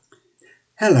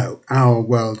Hello, Our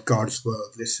World, God's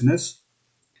World listeners.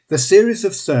 The series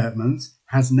of sermons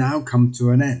has now come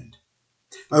to an end.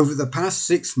 Over the past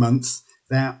 6 months,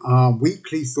 there are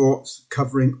weekly thoughts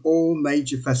covering all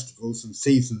major festivals and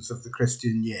seasons of the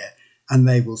Christian year, and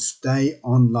they will stay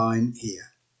online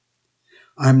here.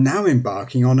 I am now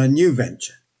embarking on a new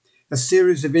venture, a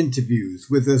series of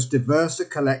interviews with as diverse a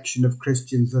collection of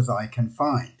Christians as I can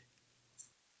find.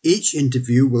 Each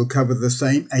interview will cover the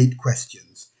same 8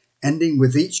 questions, ending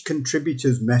with each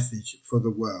contributor's message for the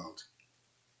world.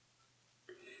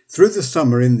 Through the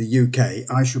summer in the UK,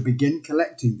 I shall begin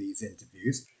collecting these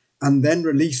interviews and then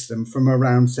release them from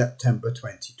around September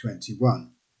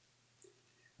 2021.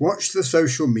 Watch the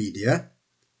social media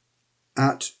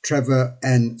at Trevor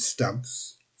N.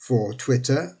 Stubbs for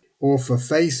Twitter, or for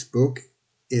Facebook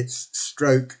it's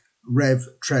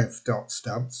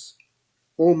 /revtrev.stubbs,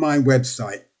 or my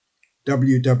website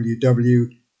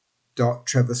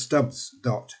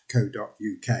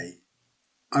www.trevorstubbs.co.uk.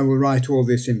 I will write all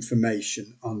this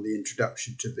information on the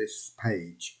introduction to this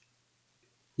page.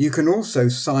 You can also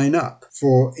sign up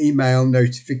for email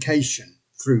notification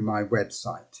through my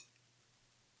website.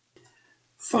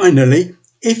 Finally,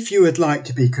 if you would like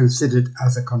to be considered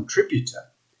as a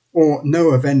contributor or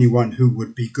know of anyone who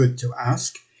would be good to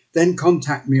ask, then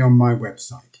contact me on my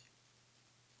website.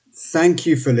 Thank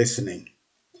you for listening.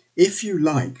 If you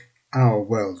like Our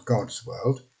World, God's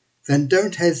World, then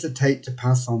don't hesitate to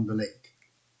pass on the link.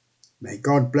 May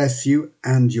God bless you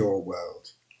and your world.